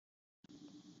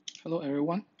Hello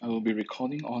everyone, I will be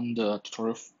recording on the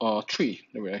tutorial 3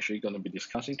 that we're actually going to be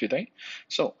discussing today.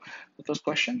 So the first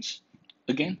questions,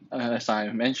 again, as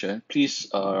I mentioned, please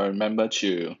uh, remember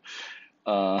to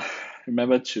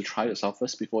try yourself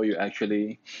first before you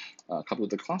actually come to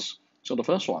the class. So the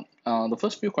first one, the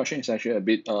first few questions is actually a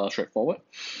bit straightforward.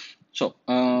 So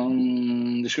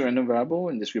discrete random variable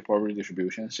and discrete probability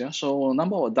distributions. Yeah. So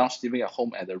number of adults living at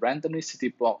home at a randomly city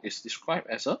block is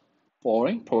described as a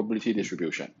following probability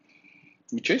distribution,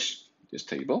 which is this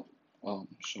table.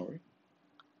 Sorry,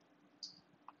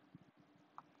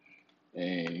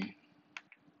 a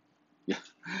yeah,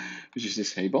 which is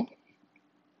this table,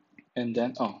 and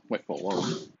then wait for a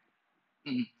while,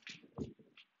 mm,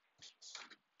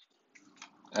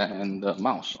 and the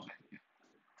mouse. Okay.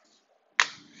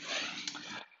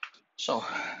 So,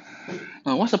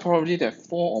 what's the probability that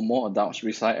four or more adults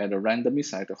reside at a randomly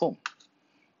selected home?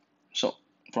 So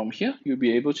from here, you'll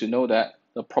be able to know that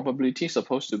the probability is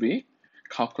supposed to be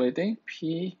calculating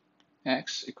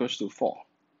Px equals to 4,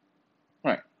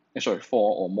 right? Sorry,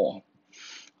 4 or more.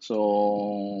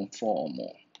 So 4 or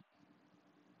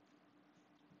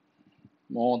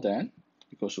more than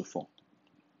equals to 4.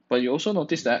 But you also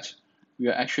notice that we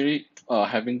are actually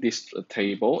having this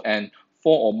table, and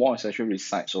 4 or more is actually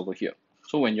resides over here.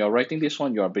 So when you're writing this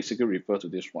one, you are basically refer to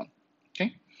this one.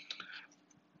 Okay.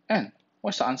 And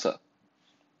what's the answer?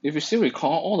 If you still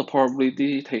recall, all the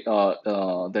probability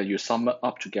that you sum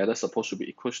up together is supposed to be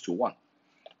equals to 1.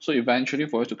 So eventually,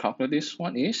 for you to calculate this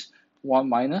one is 1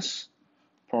 minus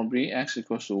probability x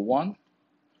equals to 1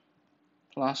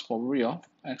 plus probability of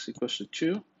x equals to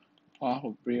 2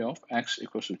 probability of x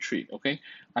equals to 3. Okay,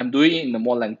 I'm doing it in a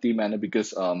more lengthy manner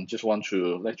because just want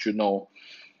to let you know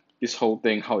this whole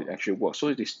thing how it actually works.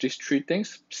 So these three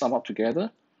things sum up together,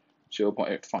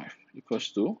 0.85 equals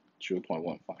to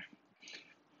 0.15.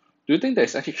 Do you think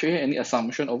there's actually any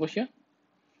assumption over here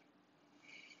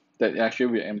that actually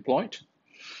we employed?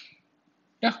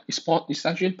 Yeah, it's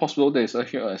actually possible there's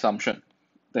actually an assumption.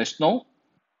 There's no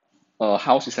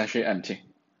house is actually empty.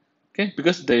 Okay,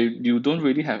 because you don't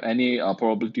really have any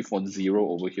probability for zero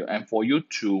over here, and for you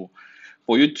to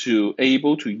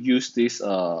able to use this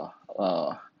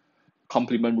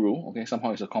complement rule, okay,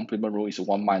 somehow it's a complement rule, is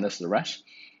one minus the rest.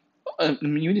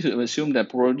 You need to assume that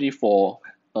probability for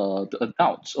the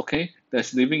adults, okay,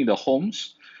 that's living in the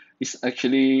homes is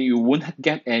actually you won't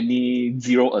get any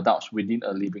zero adults within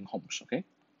a living homes, okay,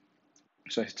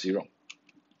 so it's 0.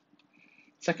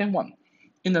 Second one,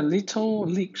 in a Little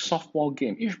League softball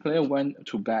game, each player went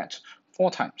to bat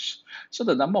 4 times. So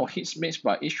the number of hits made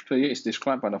by each player is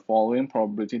described by the following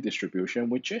probability distribution,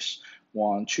 which is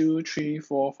 1, 2, 3,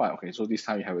 4, 5. Okay, so this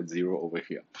time you have a 0 over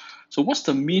here. So what's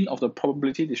the mean of the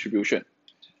probability distribution?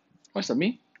 What's the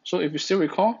mean? So if you still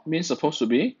recall, mean supposed to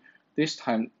be this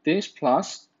time this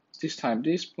plus this time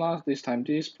this plus this time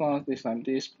this plus this time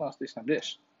this plus this time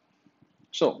this.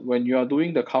 So when you are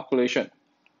doing the calculation,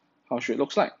 how should it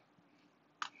look like?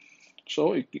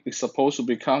 So it's supposed to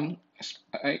become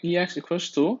Ex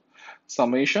equals to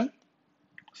summation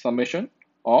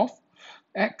of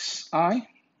xi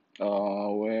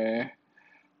where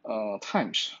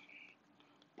times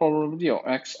probability of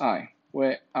xi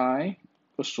where I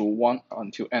equals to 1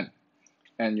 until n,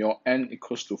 and your n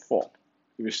equals to 4.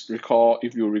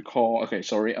 If you recall, okay,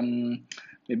 sorry,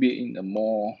 maybe in a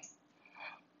more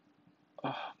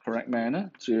correct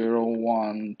manner, 0,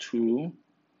 1, 2,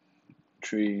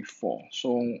 3, 4.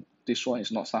 So this one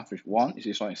is not start with 1,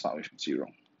 this one is start with 0.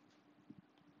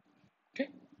 Okay,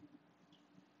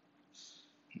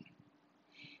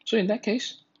 so in that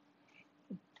case,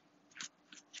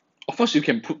 of course you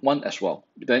can put 1 as well.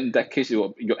 Then in that case,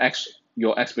 your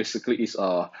x basically is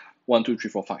 1, 2, 3,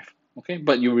 4, 5. Okay,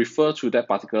 but you refer to that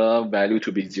particular value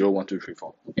to be 0, 1, 2, 3,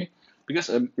 4. Okay,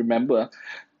 because remember,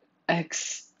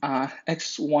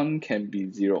 x1 can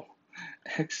be 0,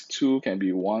 x2 can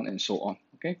be 1, and so on.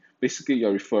 Okay, basically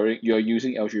you're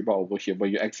using algebra over here, but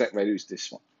your exact value is this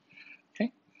one.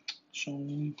 Okay, so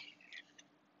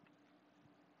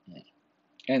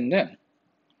and then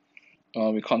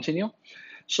we continue.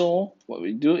 So what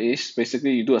we do is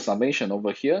basically you do a summation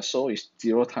over here. So it's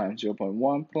 0 times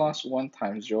 0.1 plus 1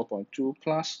 times 0.2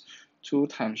 plus 2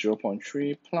 times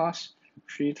 0.3 plus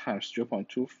 3 times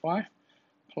 0.25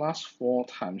 plus 4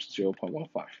 times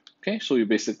 0.15. Okay, so you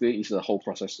basically is the whole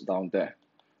process down there.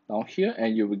 Down here,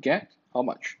 and you will get how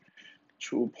much?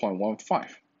 2.15.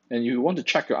 And you want to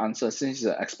check your answer since it's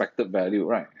an expected value,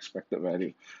 right? Expected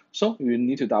value. So you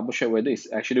need to double check whether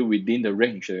it's actually within the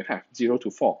range that you have, 0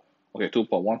 to 4. Okay,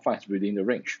 2.15 is within the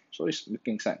range. So it's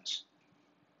making sense.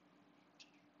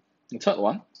 The third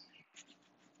one,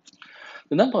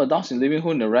 The number of adults in living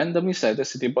room in a randomly selected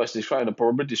city block is described in the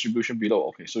probability distribution below.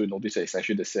 Okay, so you notice that it's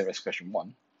actually the same as question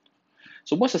 1.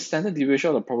 So what's the standard deviation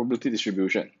of the probability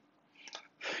distribution?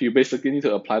 You basically need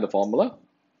to apply the formula.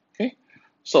 Okay,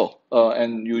 so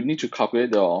and you need to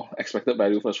calculate your expected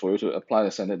value first for you to apply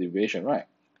the standard deviation, right?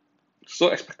 So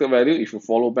expected value, if you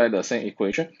follow back the same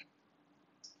equation,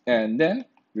 and then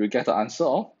you get the answer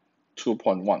of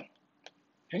 2.1.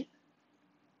 Okay,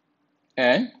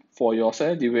 and for your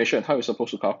standard deviation, how are you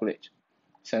supposed to calculate?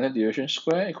 Standard deviation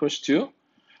square equals to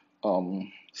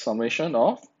summation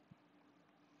of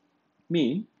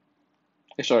mean,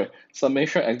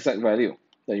 summation exact value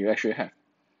that you actually have.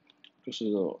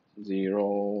 So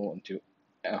 0 until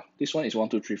this one is 1,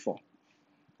 2, 3, 4.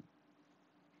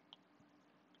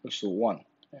 Equals to 1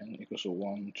 and equals to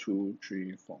 1, 2,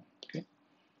 3, 4. Okay.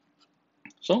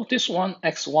 So this one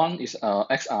x1 is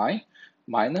xi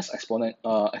minus exponent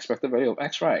expected value of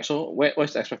x, right? So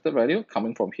where's the expected value?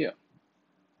 Coming from here.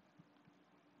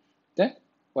 Then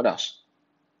what else?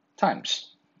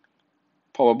 Times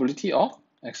probability of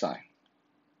xi.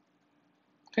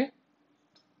 Okay.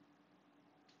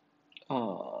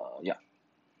 Yeah.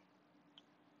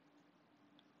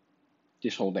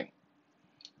 This whole thing.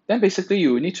 Then basically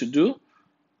you need to do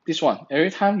this one.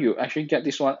 Every time you actually get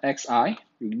this one xi,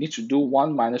 you need to do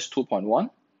 1 minus 2.1.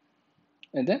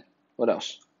 And then what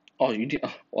else? Oh, you did.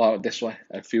 Oh, wow, that's why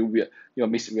I feel weird. We are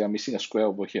missing a square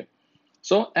over here.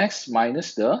 So x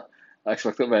minus the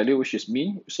expected value, which is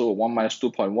mean. So 1 minus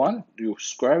 2.1, you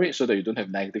square it so that you don't have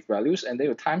negative values, and then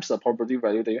you times the probability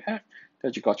value that you have,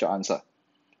 that you got your answer.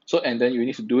 So and then you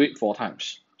need to do it 4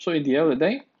 times. So in the end of the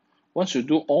day, once you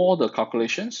do all the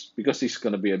calculations, because this is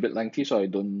going to be a bit lengthy, so I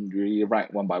don't really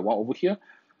write one by one over here,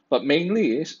 but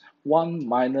mainly is 1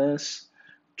 minus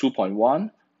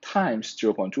 2.1 times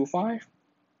 0.25,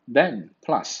 then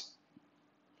plus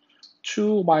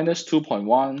 2 minus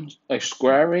 2.1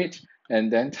 square it,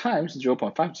 and then times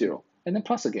 0.50, and then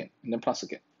plus again, and then plus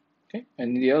again. Okay,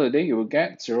 and in the other day you will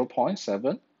get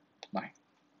 0.79.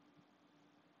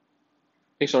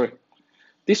 Hey, sorry,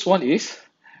 this one is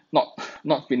not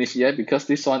finished yet because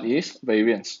this one is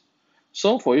variance.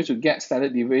 So for you to get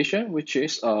standard deviation, which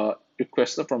is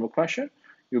requested from the question,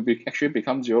 you actually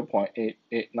become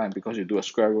 0.889 because you do a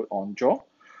square root on draw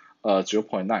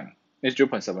 0.9. It's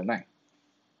 0.79.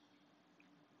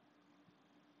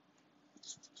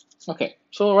 Okay,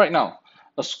 so right now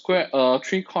a square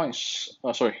 3 coins.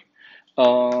 Question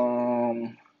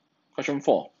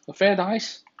 4. A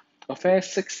fair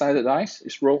 6-sided dice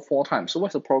is rolled 4 times. So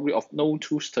what's the probability of no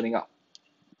 2s turning up?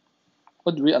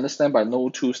 What do we understand by no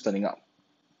 2s turning up?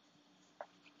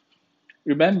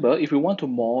 Remember, if you want to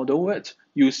model it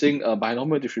using a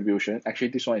binomial distribution, actually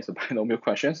this one is a binomial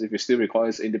question, if you still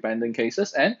requires independent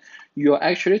cases, and you're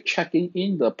actually checking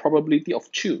in the probability of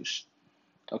 2s.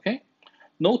 Okay,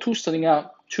 no 2s turning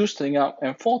up, 2s turning up,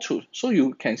 and 4 2s. So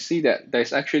you can see that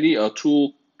there's actually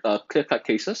two clear-cut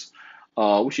cases,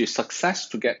 which is success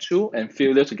to get 2 and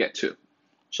failure to get 2.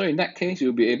 So in that case,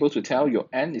 you'll be able to tell your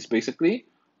n is basically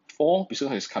 4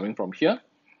 because it's coming from here.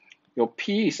 Your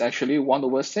p is actually 1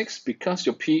 over 6 because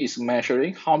your p is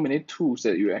measuring how many 2s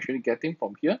that you're actually getting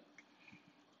from here.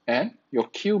 And your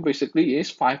q basically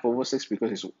is 5 over 6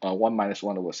 because it's 1 minus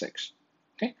 1 over 6.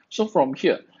 Okay, so from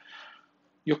here,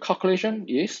 your calculation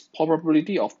is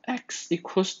probability of x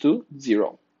equals to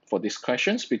 0 for these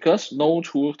questions because no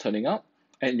 2 turning up,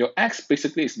 and your x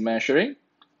basically is measuring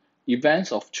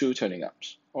events of 2 turning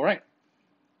ups. All right,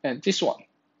 and this one,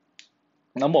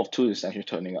 number of 2 is actually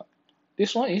turning up.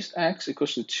 This one is x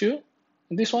equals to 2,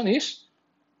 and this one is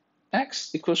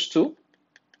x equals to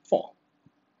 4.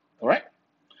 All right,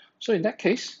 so in that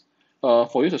case,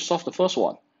 for you to solve the first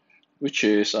one, which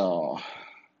is going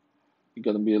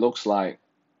to be looks like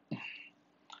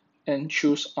n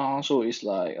choose r, so it's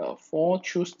like 4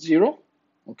 choose 0,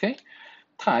 okay,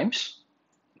 times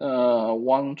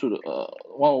 1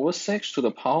 over 6 to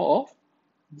the power of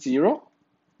 0,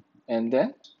 and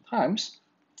then times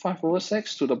 5 over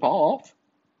 6 to the power of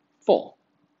 4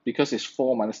 because it's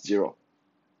 4 minus 0.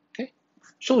 Okay,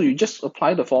 so you just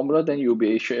apply the formula, then you'll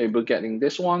be able getting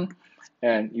this one,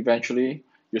 and eventually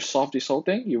you solve this whole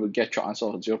thing, you will get your answer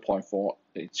of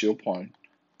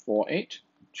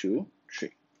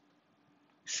 0.4823.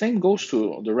 Same goes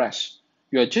to the rest.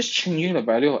 You are just changing the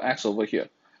value of x over here.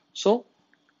 So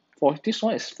for this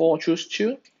one is 4 choose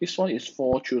 2, this one is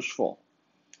 4 choose 4.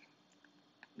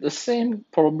 The same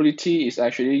probability is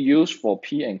actually used for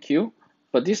P and Q,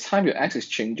 but this time your x is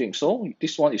changing. So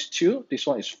this one is 2, this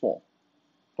one is 4,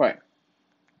 right?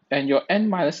 And your n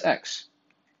minus x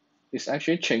is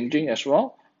actually changing as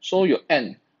well. So your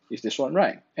n is this one,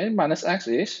 right? N minus x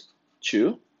is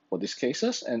 2, for these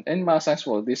cases, and n minus x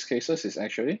for these cases is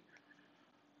actually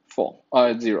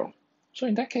 0. So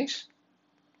in that case,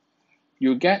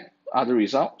 you get other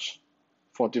results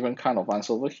for different kind of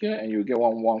answer over here, and you get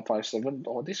 1157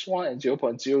 or this one and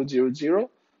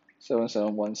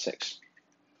 0.0007716.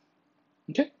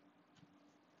 Okay.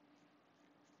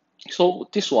 So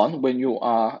this one, when you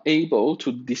are able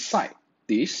to decide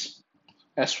this,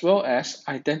 as well as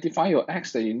identify your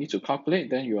x that you need to calculate,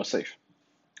 then you are safe.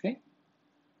 Okay.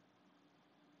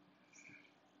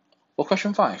 For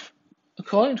question 5,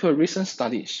 according to a recent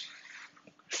studies,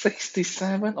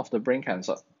 67 of the brain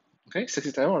cancer, okay,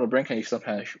 67 of the brain cancer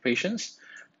patients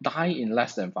die in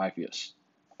less than 5 years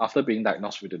after being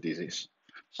diagnosed with the disease.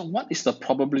 So what is the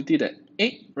probability that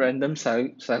 8 random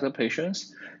selected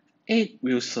patients, 6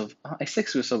 will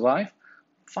survive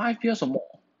 5 years or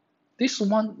more? This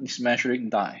one is measuring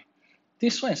die.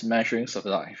 This one is measuring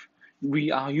survive.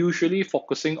 We are usually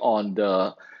focusing on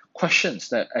the questions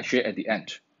that actually at the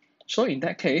end. So in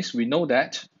that case, we know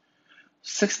that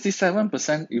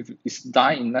 67% if it's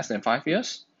die in less than 5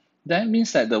 years, that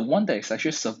means that the one that is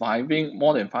actually surviving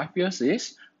more than 5 years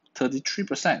is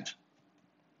 33%.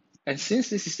 And since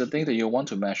this is the thing that you want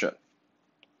to measure,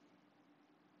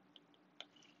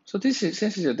 so since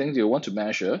this is the thing that you want to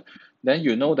measure, then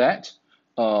you know that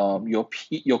your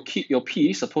P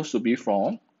is supposed to be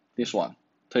from this one,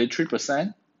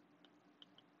 33%,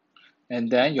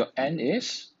 and then your N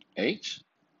is 8,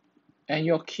 and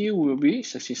your Q will be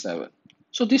 67.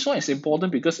 So this one is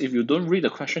important because if you don't read the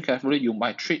question carefully, you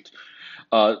might treat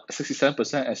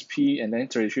 67% as P and then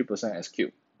 33% as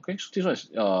Q. Okay, so this one is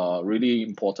really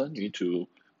important. You need to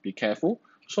be careful.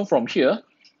 So from here,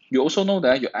 you also know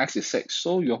that your x is 6.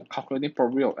 So your calculating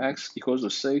probability of x equals to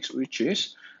 6, which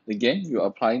is, again, you're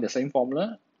applying the same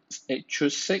formula, 8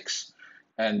 choose 6,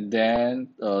 and then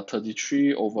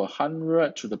 33 over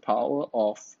 100 to the power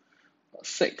of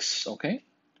 6, okay?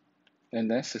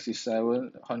 And then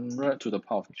 6700 to the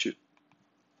power of 2.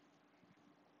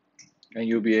 And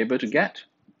you'll be able to get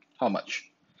how much?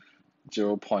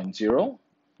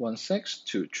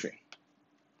 0.01623.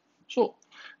 So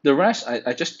the rest,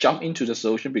 I just jump into the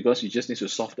solution because you just need to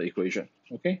solve the equation,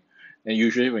 okay? And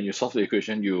usually when you solve the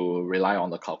equation, you rely on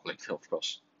the calculator, of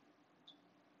course.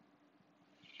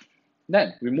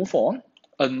 Then we move on.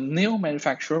 A nail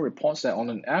manufacturer reports that on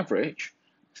an average,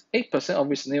 8% of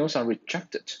its nails are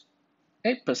rejected.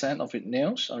 8% of its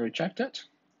nails are rejected.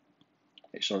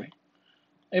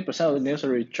 8% of the nails are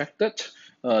rejected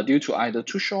due to either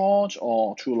too short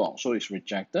or too long. So it's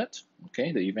rejected,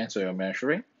 okay, the events that you're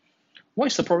measuring. What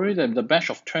is the probability that the batch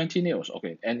of 20 nails?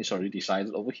 Okay, N is already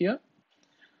decided over here.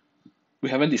 We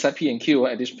haven't decided P and Q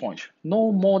at this point.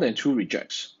 No more than 2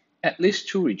 rejects. At least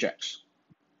 2 rejects.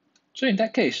 So in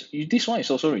that case, this one is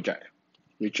also reject.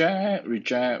 Reject,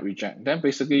 reject, reject. Then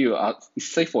basically it's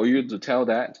safe for you to tell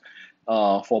that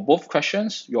for both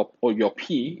questions, your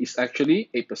P is actually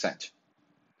 8%.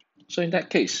 So in that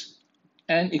case,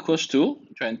 N equals to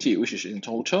 20, which is in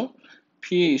total.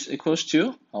 P is equals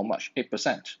to how much?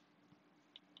 8%.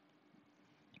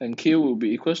 And Q will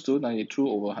be equals to 92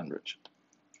 over 100.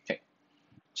 Okay,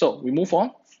 so we move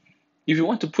on. If you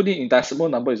want to put it in decimal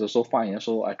number, it's also fine.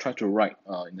 So I try to write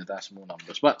in the decimal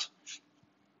numbers, but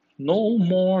no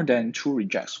more than 2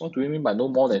 rejects. What do we mean by no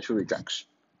more than 2 rejects?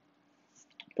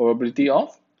 Probability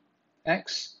of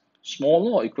x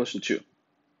smaller or equals to 2.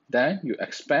 Then you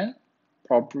expand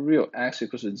probability of x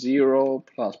equals to 0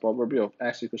 plus probability of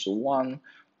x equals to 1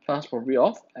 plus probability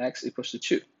of x equals to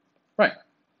 2. Right.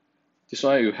 This is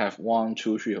why you have 1,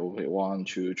 2, 3 over here. 1,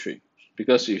 2, 3.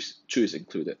 Because 2 is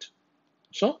included.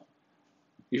 So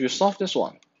if you solve this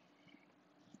one,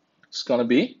 it's gonna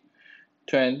be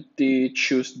 20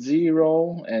 choose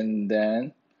 0 and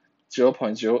then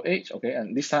 0.08. Okay,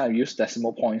 and this time I use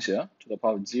decimal points here to the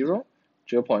power of 0,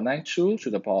 0.92 to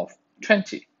the power of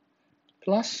 20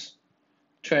 plus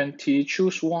 20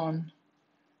 choose 1,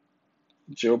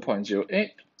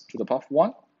 0.08 to the power of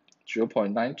 1,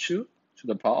 0.92 to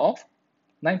the power of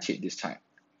 90 this time.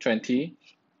 20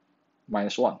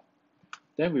 minus 1.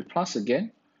 Then we plus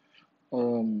again.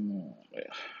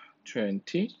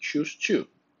 20 choose 2.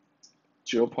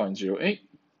 0.08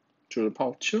 to the power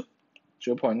of 2.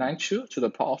 0.92 to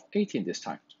the power of 18 this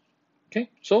time.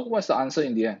 Okay, so what's the answer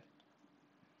in the end?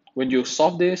 When you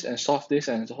solve this and solve this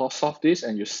and solve this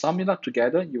and you sum it up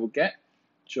together, you will get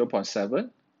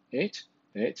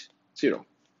 0.7880.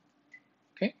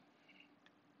 Okay.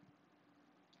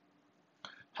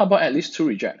 How about at least 2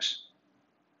 rejects?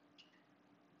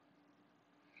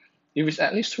 If it's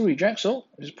at least 2 rejects, so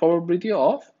it's probability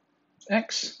of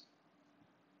x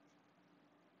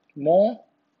more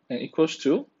than equals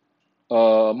to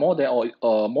more than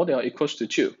or equals to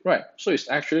 2, right? So it's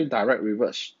actually direct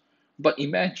reverse. But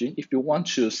imagine if you want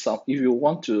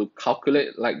to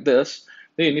calculate like this,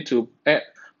 then you need to add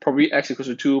probably x equals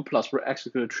to 2 plus probably x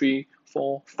equals to 3,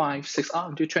 4, 5, 6, up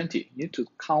until 20. You need to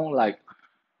count like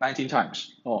 19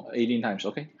 times or 18 times,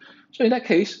 okay? So in that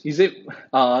case,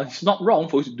 it's not wrong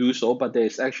for you to do so, but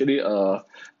there's actually an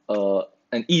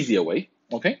easier way,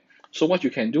 okay? So what you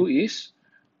can do is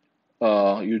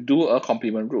you do a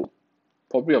complement rule.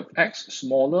 Probability of x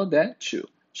smaller than 2.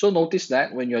 So notice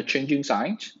that when you're changing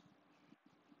signs,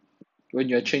 you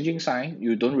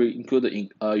don't include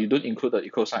the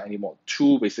equal sign anymore.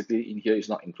 2 basically in here is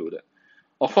not included.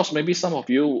 Of course, maybe some of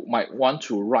you might want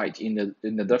to write in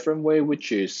a different way,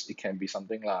 which is it can be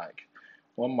something like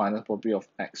 1 minus probability of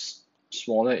x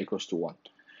smaller equals to 1.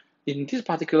 In this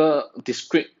particular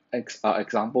discrete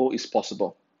example, it's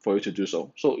possible for you to do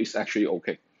so. So it's actually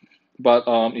okay. But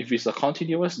if it's a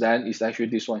continuous, then it's actually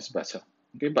this one is better.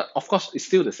 Okay, but of course it's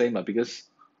still the same because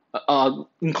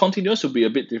in continuous will be a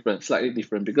bit different, slightly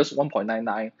different because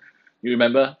 1.99, you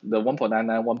remember the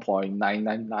 1.99,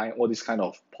 1.999, all this kind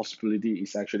of possibility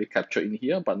is actually captured in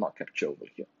here, but not captured over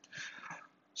here.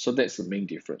 So that's the main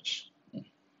difference.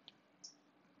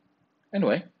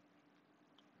 Anyway,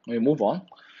 we move on.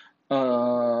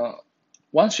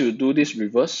 Once you do this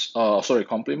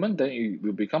complement, then it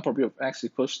will become probability of x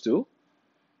equals to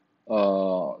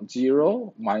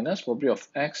 0 minus probability of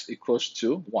x equals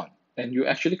to 1. And you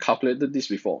actually calculated this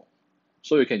before.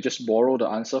 So you can just borrow the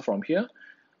answer from here,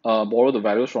 borrow the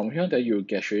values from here, then you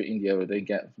get straight in the error, they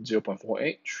get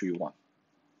 0.4831.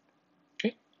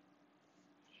 Okay.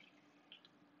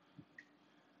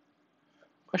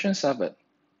 Question 7.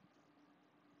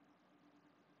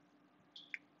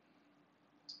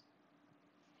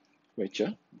 Wait,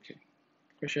 yeah. Okay.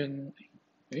 Question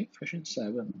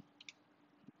 7.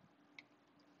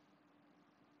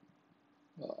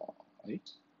 I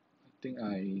think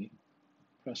I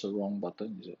pressed the wrong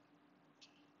button, is it?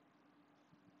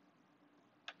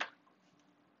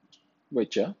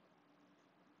 Wait, yeah.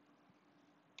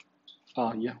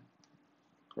 Yeah,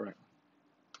 correct.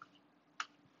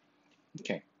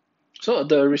 Okay. So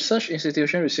the research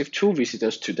institution received 2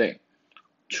 visitors today.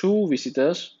 2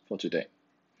 visitors for today.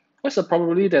 What's the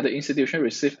probability that the institution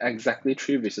receive exactly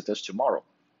 3 visitors tomorrow?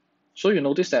 So you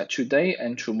notice that today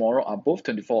and tomorrow are both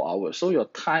 24 hours. So your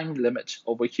time limit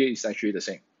over here is actually the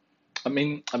same. I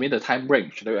mean the time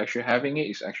range that you're actually having it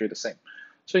is actually the same.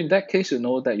 So in that case, you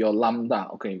know that your lambda,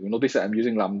 okay, you notice that I'm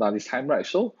using lambda this time, right?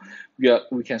 So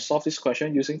we can solve this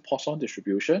question using Poisson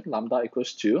distribution. Lambda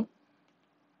equals to,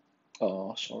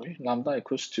 lambda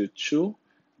equals to 2.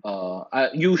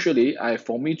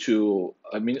 For me to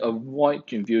avoid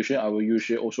confusion, I will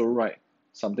usually also write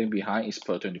something behind is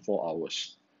per 24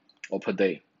 hours or per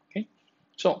day. Okay,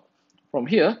 so from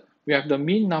here we have the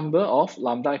mean number of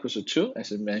lambda equals to 2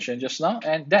 as I mentioned just now,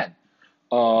 and then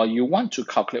you want to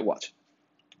calculate what?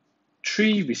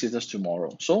 3 visitors tomorrow.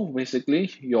 So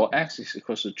basically your x is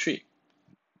equals to 3.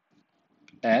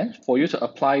 And for you to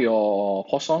apply your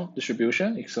Poisson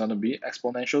distribution, it's going to be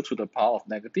exponential to the power of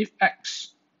negative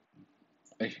x.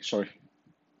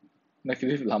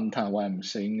 Negative lambda, why I'm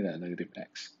saying that negative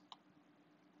x.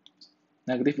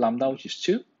 Negative lambda, which is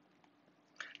 2.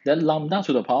 Then lambda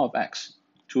to the power of x,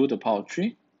 to the power of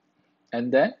 3.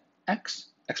 And then x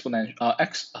factorial.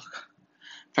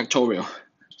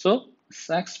 So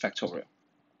x factorial.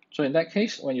 So in that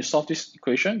case, when you solve this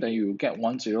equation, then you get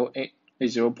 0.1084.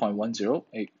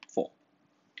 Okay.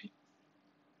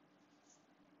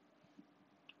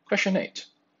 Question 8.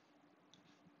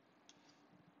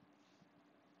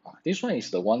 This one is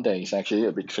the one that is actually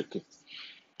a bit tricky.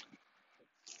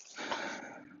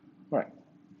 Right.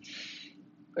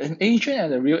 An agent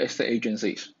at a real estate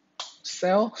agencies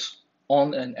sells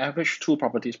on an average 2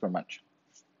 properties per month.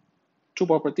 2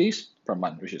 properties per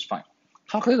month, which is fine.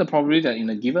 Calculate the probability that in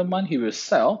a given month he will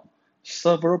sell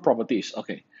several properties.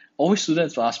 Okay. Always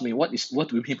students will ask me what do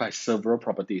we mean by several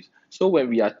properties? So when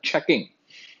we are checking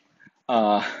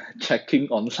on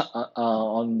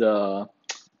the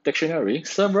dictionary,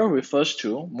 several refers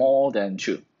to more than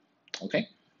 2. Okay.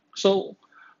 So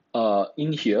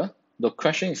in here, the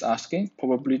question is asking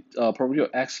probability of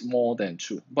x more than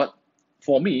 2. But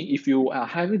for me, if you are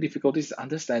having difficulties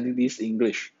understanding this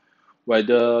English,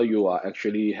 whether you are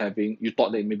actually you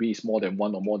thought that maybe it's more than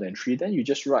 1 or more than 3, then you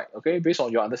just write, okay, based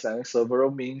on your understanding,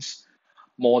 several means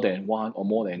more than 1 or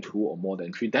more than 2 or more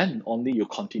than 3, then only you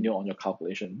continue on your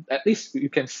calculation. At least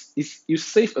you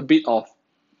save a bit of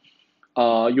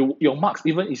your marks,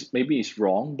 even maybe it's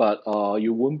wrong, but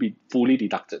you won't be fully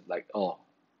deducted, like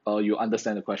you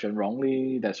understand the question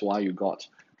wrongly, that's why you got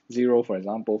 0, for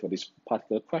example, for these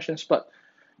particular questions. But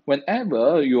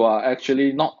whenever you are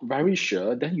actually not very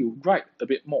sure, then you write a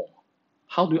bit more.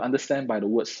 How do you understand by the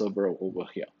word several over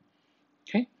here?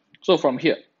 Okay, so from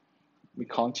here, we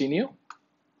continue.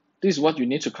 This is what you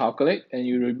need to calculate,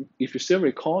 and if you still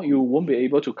recall, you won't be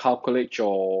able to calculate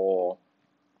your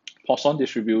Poisson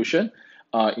distribution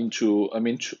for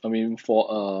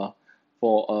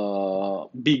a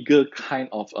bigger kind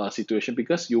of situation,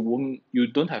 because you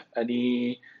don't have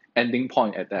any ending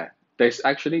point at that. There's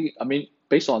actually,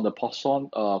 based on the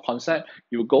Poisson concept,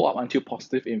 you go up until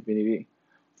positive infinity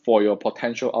for your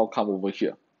potential outcome over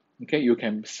here. Okay, you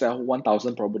can sell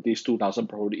 1,000 properties, 2,000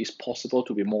 properties. It's possible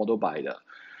to be modeled by the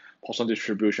Poisson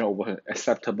distribution over here,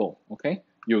 acceptable. Okay,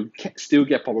 you can still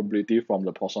get probability from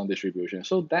the Poisson distribution.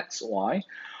 So that's why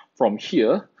from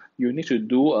here you need to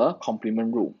do a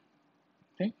complement rule.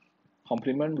 Okay,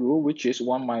 complement rule, which is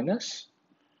 1 minus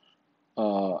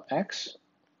x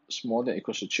smaller than or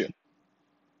equals to 2.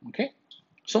 Okay,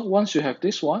 so once you have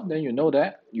this one, then you know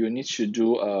that you need to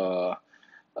do a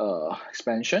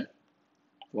expansion.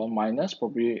 1 minus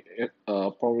probably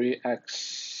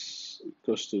x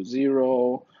equals to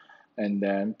 0, and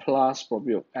then plus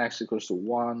probability of x equals to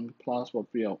 1, plus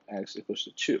probability of x equals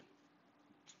to 2.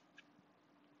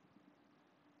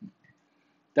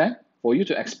 Then for you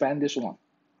to expand this one,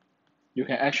 you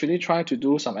can actually try to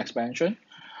do some expansion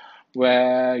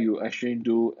where you actually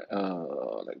do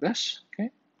like this.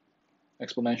 Okay,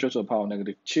 exponential to the power of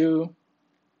negative 2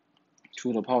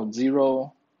 to the power of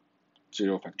 0,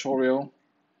 0 factorial.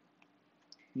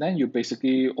 Then you're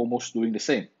basically almost doing the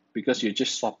same, because you're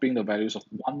just swapping the values of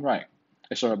 1, right?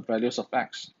 Sorry, values of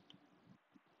x.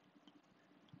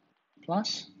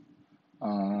 Plus,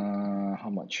 how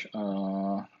much?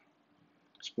 Exponential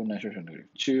to negative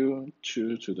 2,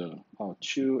 2 to the power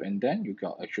 2, and then you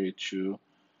got actually 2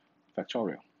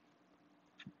 factorial.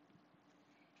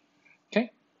 Okay.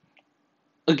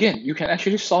 Again, you can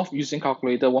actually solve using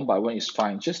calculator one by one, is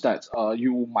fine. Just that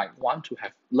you might want to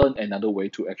have learned another way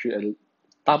to actually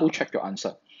double check your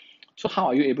answer. So how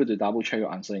are you able to double check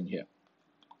your answer in here?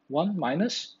 1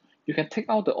 minus, you can take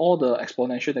out all the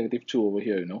exponential negative 2 over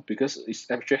here, because it's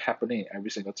actually happening in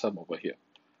every single term over here.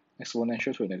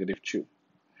 Exponential to negative 2.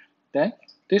 Then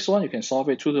this one you can solve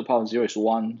it. 2 to the power of 0 is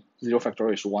 1, 0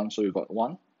 factorial is 1, so you got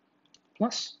 1,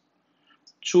 plus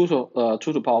 2 to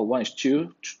the power of 1 is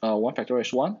 2, 1 factorial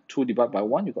is 1, 2 divided by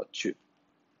 1, you got 2. 2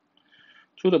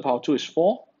 to the power of 2 is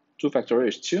 4, 2 factorial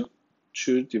is 2,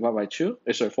 2 divided by 2,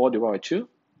 4 divided by 2,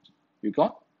 you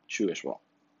got 2 as well.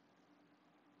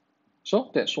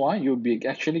 So that's why you'll be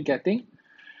actually getting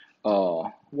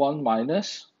 1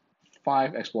 minus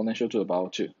 5 exponential to the power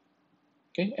 2.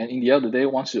 Okay, and in the end of the day,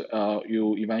 once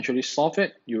you eventually solve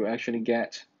it, you actually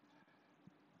get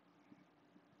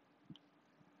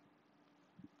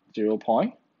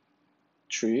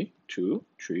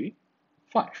 0.3235.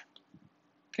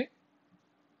 Okay.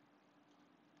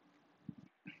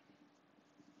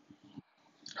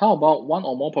 How about one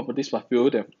or more properties but fewer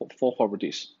than 4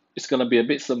 properties? It's going to be a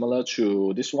bit similar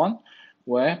to this one,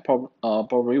 where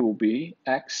probably will be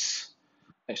x,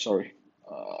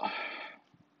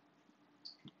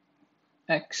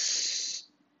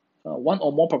 one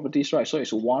or more properties, right? So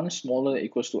it's 1 smaller than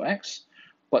equals to x,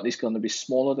 but it's going to be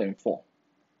smaller than 4.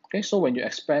 Okay, so when you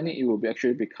expand it, it will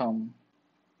actually become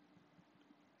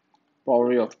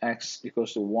probability of x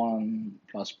equals to 1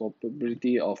 plus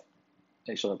probability of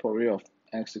probability of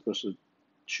x equals to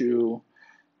 2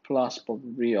 plus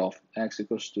probability of x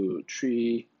equals to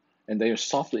 3, and then you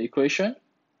solve the equation,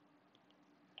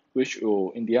 which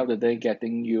will in the end of the day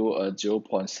getting you a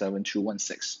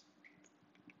 0.7216.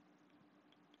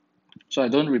 So I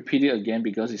don't repeat it again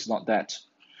because it's not that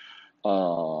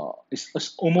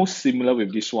it's almost similar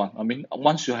with this one.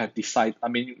 Once you have decided,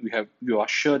 you are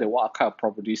sure that what kind of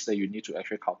properties that you need to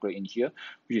actually calculate in here,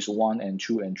 which is 1 and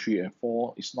 2 and 3 and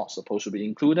 4 is not supposed to be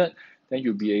included, then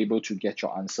you'll be able to get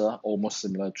your answer almost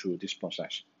similar to this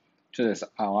process. So that's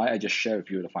how I just share with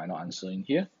you the final answer in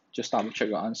here. Just double check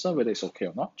your answer whether it's okay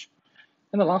or not.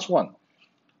 And the last one,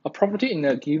 a property in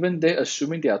a given day,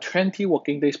 assuming there are 20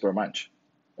 working days per month.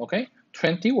 Okay,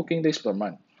 20 working days per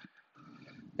month.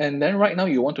 And then right now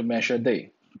you want to measure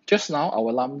day. Just now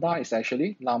our lambda is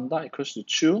actually lambda equals to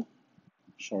 2.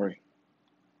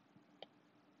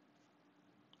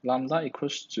 Lambda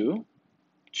equals to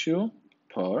 2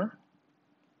 per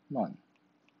month.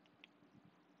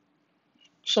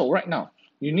 So right now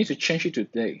you need to change it to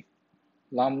day.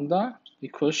 Lambda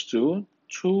equals to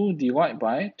 2 divided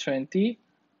by 20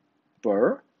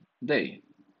 per day.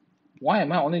 Why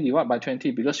am I only divided by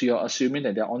 20? Because you are assuming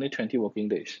that there are only 20 working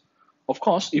days. Of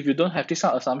course, if you don't have this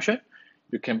kind of assumption,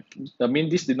 You can, I mean,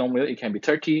 this denominator, it can be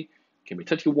 30, it can be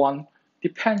 31,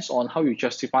 depends on how you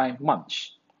justify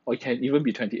months, or it can even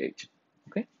be 28.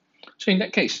 Okay, so in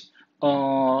that case,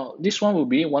 this one will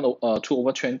be 2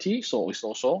 over 20, so it's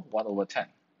also 1 over 10.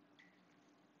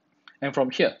 And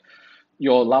from here,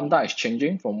 your lambda is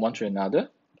changing from one to another,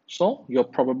 so your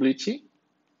probability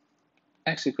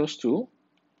x equals to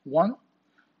 1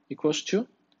 equals to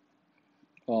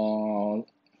or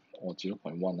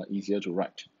 0.1, easier to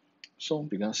write. So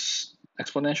because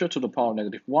exponential to the power of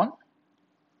negative 1,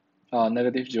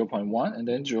 negative 0.1, and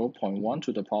then 0.1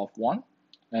 to the power of 1,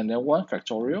 and then 1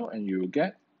 factorial, and you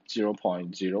get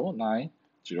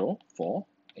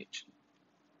 0.09048.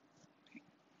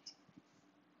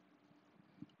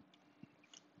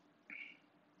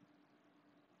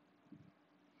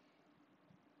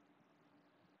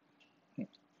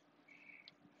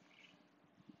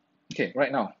 Okay,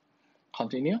 right now,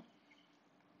 continue.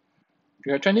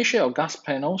 You have 20 shade of glass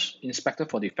panels inspected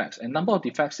for defects, and number of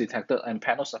defects detected and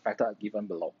panels affected are given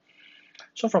below.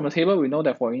 So from the table, we know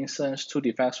that, for instance, 2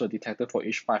 defects were detected for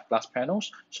each 5 glass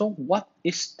panels. So what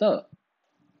is the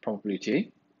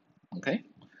probability, okay,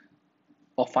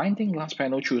 of finding glass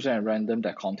panel chosen at random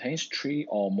that contains 3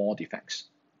 or more defects?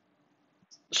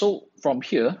 So from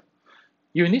here,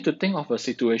 you need to think of a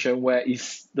situation where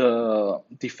is the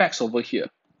defects over here.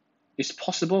 It's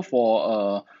possible for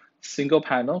a single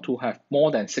panel to have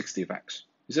more than 6 defects.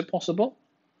 Is it possible?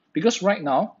 Because right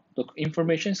now, the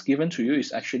information given to you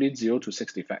is actually 0 to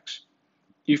 6 defects.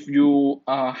 If you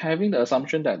are having the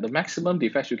assumption that the maximum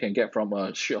defects you can get from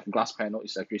a sheet of glass panel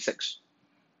is actually 6,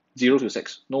 0 to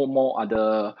 6, no more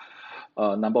other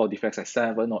number of defects like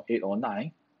 7 or 8 or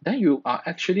 9, then you are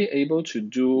actually able to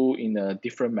do in a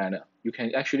different manner. You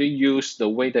can actually use the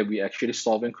way that we actually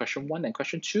solve in question 1 and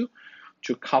question 2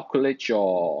 to calculate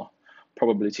your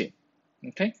probability.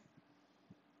 Okay?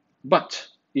 But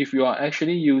if you are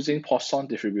actually using Poisson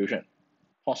distribution,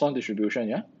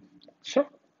 yeah? Sure.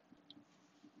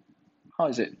 How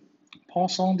is it?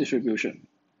 Poisson distribution.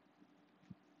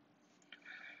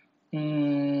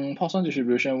 Poisson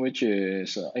distribution, which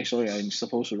is, sorry, I'm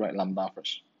supposed to write lambda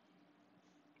first.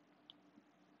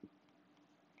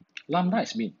 Lambda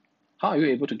is mean. How are you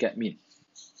able to get mean?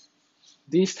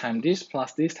 This time this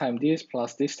plus this time this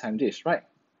plus this time this, right?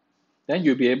 Then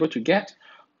you'll be able to get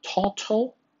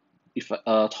total,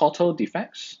 total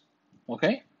defects,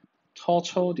 okay?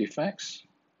 Total defects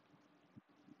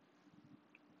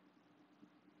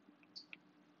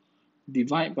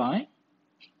divide by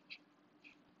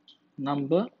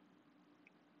number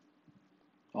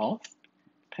of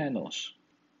panels.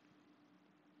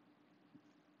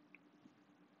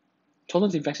 Total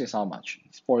defects is how much?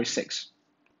 It's 46.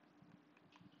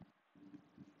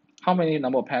 How many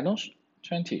number of panels?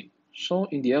 20. So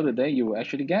in the end of the day, you will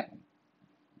actually get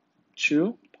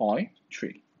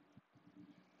 2.3.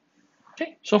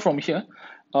 Okay, so from here,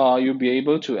 you'll be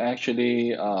able to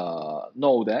actually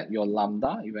know that your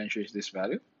lambda eventually is this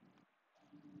value.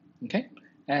 Okay,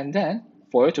 and then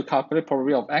for you to calculate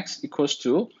probability of x equals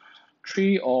to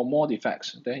 3 or more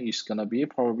defects, then it's gonna be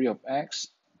probability of x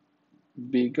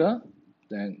bigger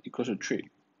than equals to 3.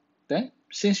 Then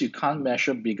since you can't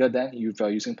measure bigger than if you're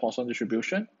using Poisson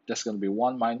distribution, that's gonna be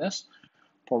 1 minus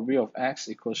probability of x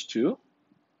equals to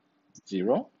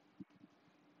 0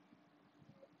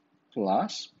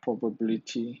 plus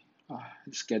probability,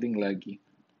 it's getting laggy,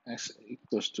 x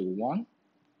equals to 1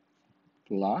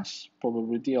 plus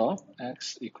probability of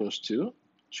x equals to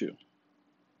 2.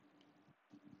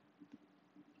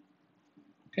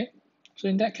 Okay, so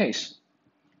in that case,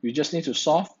 you just need to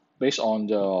solve based on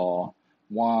the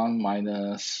 1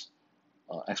 minus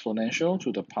exponential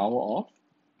to the power of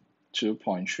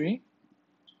 2.3,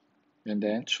 and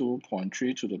then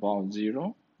 2.3 to the power of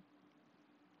 0,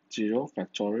 0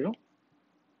 factorial,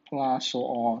 plus so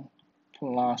on,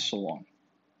 plus so on.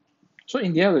 So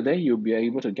in the end of the day, you'll be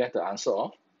able to get the answer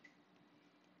of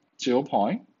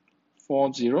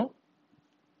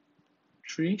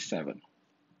 0.4037.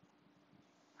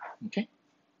 Okay?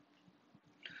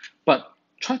 But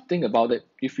try to think about it.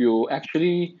 If you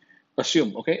actually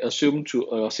assume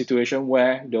to a situation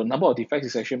where the number of defects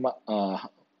is actually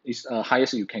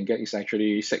highest you can get is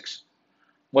actually 6.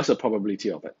 What's the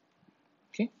probability of it?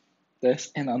 Okay,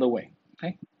 there's another way.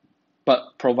 Okay,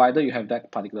 but provided you have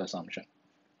that particular assumption.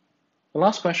 The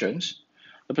last questions.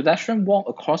 The pedestrian walked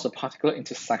across a particular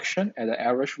intersection at an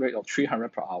average rate of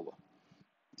 300 per hour.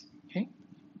 Okay,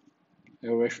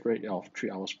 average rate of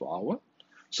 3 hours per hour.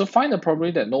 So find the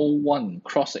probability that no one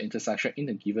crossed the intersection in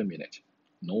a given minute.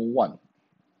 No one.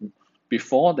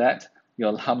 Before that,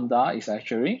 your lambda is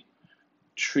actually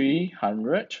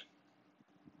 300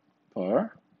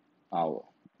 per hour.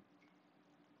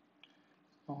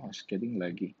 Oh, it's getting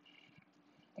laggy.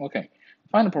 Okay,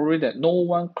 find the probability that no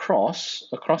one cross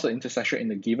across the intersection in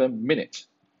a given minute.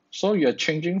 So you're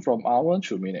changing from hour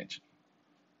to minute.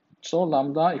 So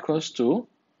lambda equals to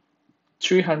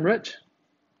 300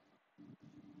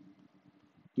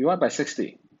 divided by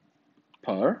 60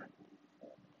 per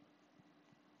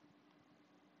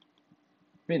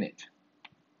minute.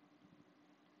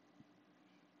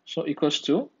 So equals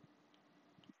to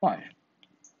 5.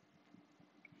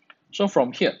 So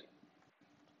from here,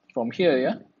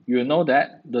 yeah, you know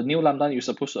that the new lambda you're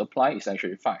supposed to apply is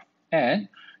actually 5. And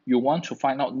you want to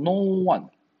find out no one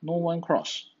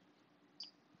cross.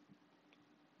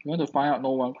 You want to find out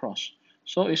no one cross.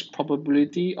 So it's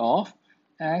probability of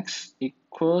x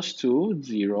equals to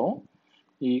 0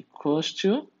 equals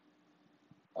to,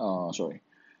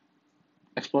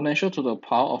 exponential to the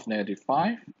power of negative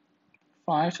 5,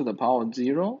 5 to the power of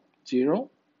 0, 0,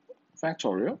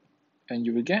 factorial, and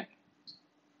you will get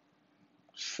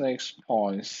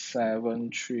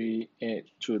 6.738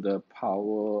 to the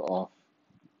power of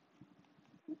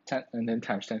 10, and then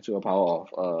times 10 to the power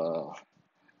of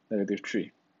negative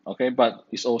 3. Okay, but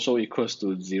it's also equals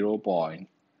to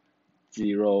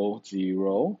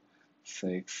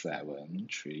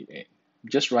 0.006738.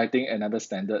 Just writing another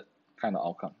standard kind of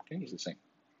outcome. Okay, it's the same.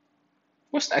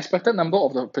 What's the expected number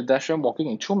of the pedestrian walking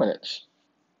in 2 minutes?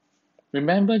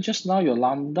 Remember just now your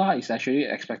lambda is actually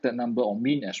expected number or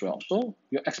mean as well. So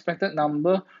your expected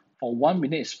number for 1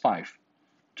 minute is 5.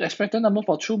 The expected number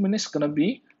for 2 minutes is going to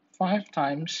be 5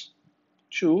 times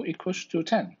 2 equals to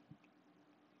 10.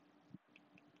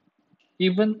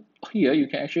 Even here, you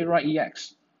can actually write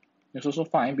EX. It's also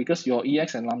fine because your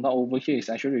EX and lambda over here is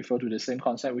actually referred to the same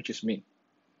concept, which is mean.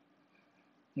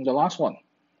 And the last one,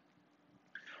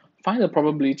 find the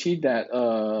probability that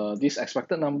this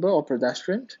expected number of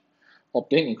pedestrians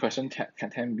obtained in question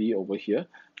 10b over here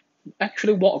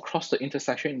actually walk across the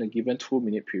intersection in a given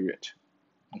 2-minute period.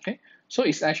 Okay, so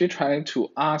it's actually trying to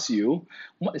ask you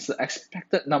what is the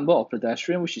expected number of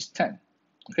pedestrians, which is 10.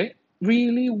 Okay,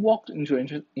 really walk into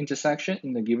an intersection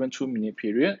in a given 2-minute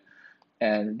period,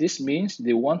 and this means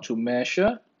they want to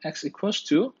measure x equals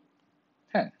to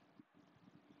 10.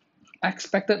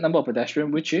 Expected number of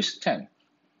pedestrians, which is 10.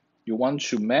 You want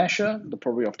to measure the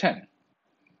probability of 10.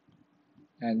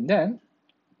 And then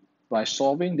by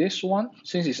solving this one,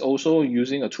 since it's also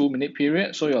using a 2-minute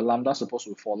period, so your lambda is supposed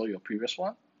to follow your previous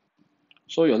one.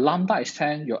 So your lambda is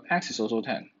 10, your x is also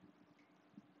 10.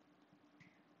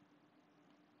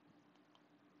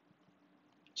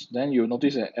 So then you'll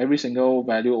notice that every single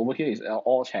value over here is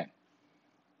all 10.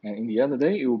 And in the end of the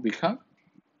day, it will become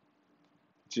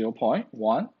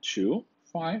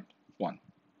 0.1251.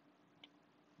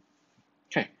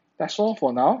 Okay, that's all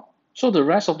for now. So the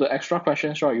rest of the extra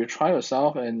questions, right, you try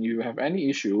yourself, and you have any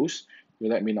issues, you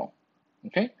let me know.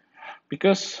 Okay?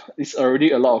 Because it's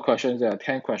already a lot of questions, there are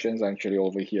 10 questions actually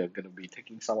over here, going to be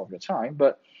taking some of your time.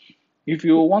 But if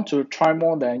you want to try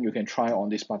more, then you can try on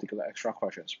these particular extra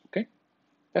questions. Okay?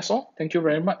 That's all. Thank you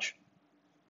very much.